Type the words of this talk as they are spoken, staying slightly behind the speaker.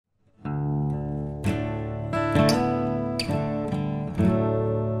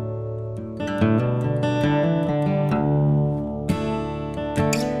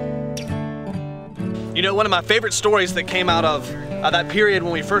You know, one of my favorite stories that came out of that period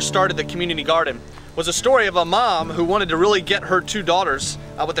when we first started the community garden was a story of a mom who wanted to really get her two daughters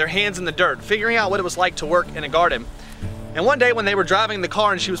with their hands in the dirt, figuring out what it was like to work in a garden. And one day when they were driving in the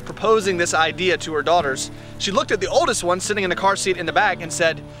car and she was proposing this idea to her daughters, she looked at the oldest one sitting in the car seat in the back and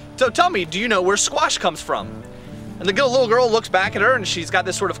said, "So tell me, do you know where squash comes from?" And the little girl looks back at her and she's got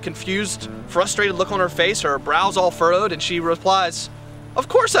this sort of confused, frustrated look on her face, her brows all furrowed, and she replies, "Of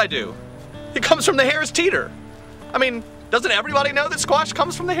course I do. It comes from the hare's teeter." I mean, doesn't everybody know that squash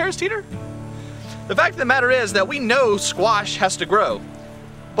comes from the hare's teeter? The fact of the matter is that we know squash has to grow,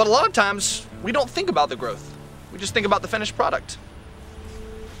 but a lot of times we don't think about the growth. We just think about the finished product.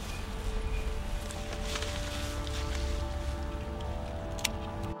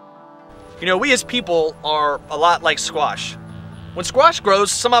 You know, we as people are a lot like squash. When squash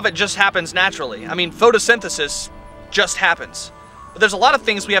grows, some of it just happens naturally. I mean, photosynthesis just happens. But there's a lot of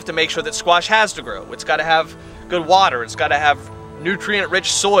things we have to make sure that squash has to grow. It's got to have good water. It's got to have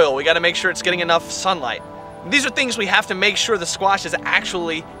nutrient-rich soil. We got to make sure it's getting enough sunlight. These are things we have to make sure the squash is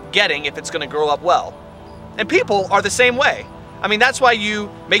actually getting if it's going to grow up well. And people are the same way. I mean, that's why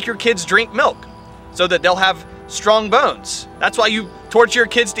you make your kids drink milk, so that they'll have strong bones. That's why you torture your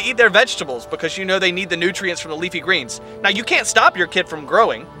kids to eat their vegetables, because you know they need the nutrients from the leafy greens. Now, you can't stop your kid from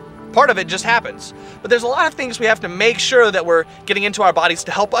growing. Part of it just happens. But there's a lot of things we have to make sure that we're getting into our bodies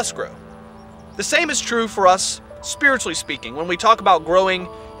to help us grow. The same is true for us, spiritually speaking, when we talk about growing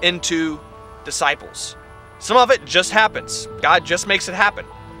into disciples. Some of it just happens. God just makes it happen.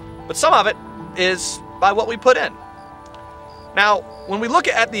 But some of it is by what we put in. Now, when we look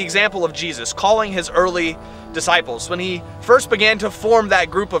at the example of Jesus calling his early disciples, when he first began to form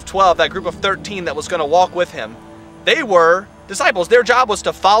that group of 12, that group of 13 that was going to walk with him, they were disciples. Their job was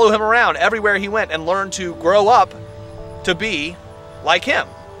to follow him around everywhere he went and learn to grow up to be like him.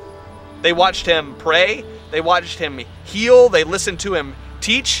 They watched him pray, they watched him heal, they listened to him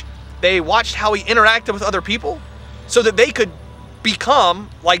teach, they watched how he interacted with other people so that they could become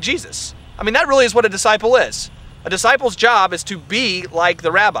like Jesus. I mean, that really is what a disciple is. A disciple's job is to be like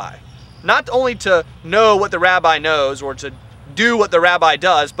the rabbi. Not only to know what the rabbi knows or to do what the rabbi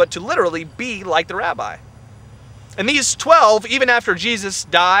does, but to literally be like the rabbi. And these 12, even after Jesus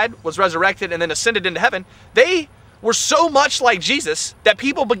died, was resurrected, and then ascended into heaven, they were so much like Jesus that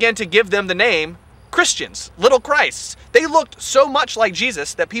people began to give them the name Christians, little Christs. They looked so much like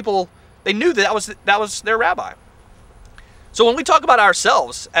Jesus that people, they knew that was their rabbi. So when we talk about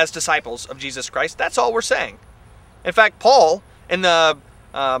ourselves as disciples of Jesus Christ, that's all we're saying. In fact, Paul, in the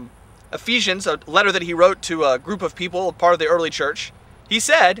Ephesians, a letter that he wrote to a group of people, part of the early church, he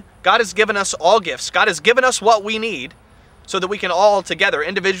said, God has given us all gifts. God has given us what we need so that we can all together,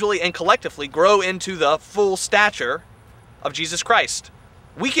 individually and collectively, grow into the full stature of Jesus Christ.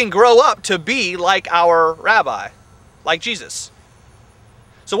 We can grow up to be like our rabbi, like Jesus.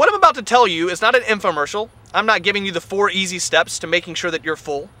 So what I'm about to tell you is not an infomercial. I'm not giving you the 4 easy steps to making sure that you're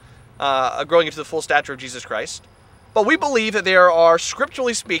full, growing into the full stature of Jesus Christ. But we believe that there are,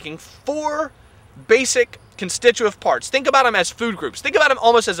 scripturally speaking, 4 basic constitutive parts. Think about them as food groups. Think about them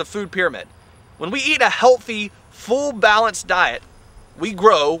almost as a food pyramid. When we eat a healthy, full, balanced diet, we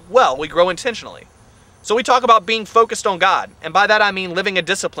grow well. We grow intentionally. So we talk about being focused on God. And by that I mean living a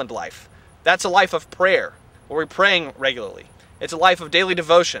disciplined life. That's a life of prayer, where we're praying regularly. It's a life of daily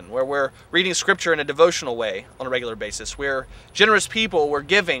devotion, where we're reading scripture in a devotional way on a regular basis. We're generous people, we're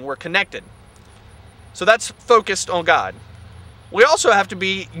giving, we're connected. So that's focused on God. We also have to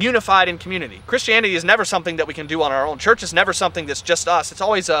be unified in community. Christianity is never something that we can do on our own. Church is never something that's just us. It's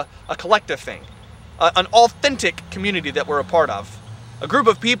always a collective thing, an authentic community that we're a part of. A group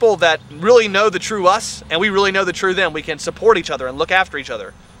of people that really know the true us, and we really know the true them. We can support each other and look after each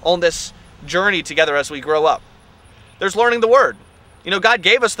other on this journey together as we grow up. There's learning the Word. You know, God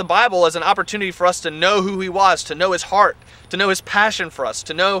gave us the Bible as an opportunity for us to know who He was, to know His heart, to know His passion for us,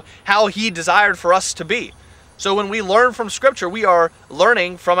 to know how He desired for us to be. So when we learn from Scripture, we are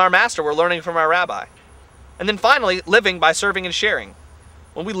learning from our Master. We're learning from our Rabbi. And then finally, living by serving and sharing.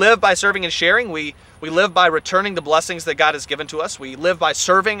 When we live by serving and sharing, we live by returning the blessings that God has given to us. We live by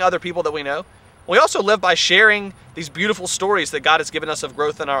serving other people that we know. We also live by sharing these beautiful stories that God has given us of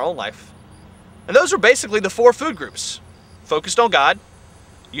growth in our own life. And those are basically the 4 food groups: focused on God,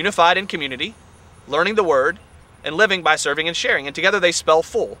 unified in community, learning the Word, and living by serving and sharing. And together they spell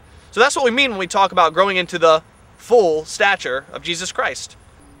full. So that's what we mean when we talk about growing into the full stature of Jesus Christ.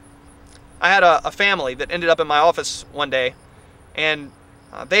 I had a family that ended up in my office one day, and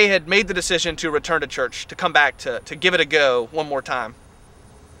they had made the decision to return to church, to come back, to give it a go one more time.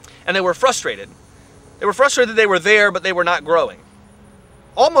 And they were frustrated. They were frustrated they were there, but they were not growing.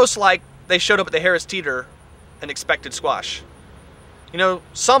 Almost like they showed up at the Harris Teeter and expected squash. You know,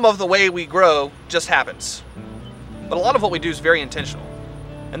 some of the way we grow just happens. But a lot of what we do is very intentional.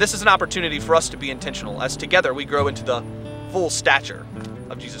 And this is an opportunity for us to be intentional as together we grow into the full stature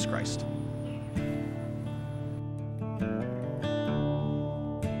of Jesus Christ.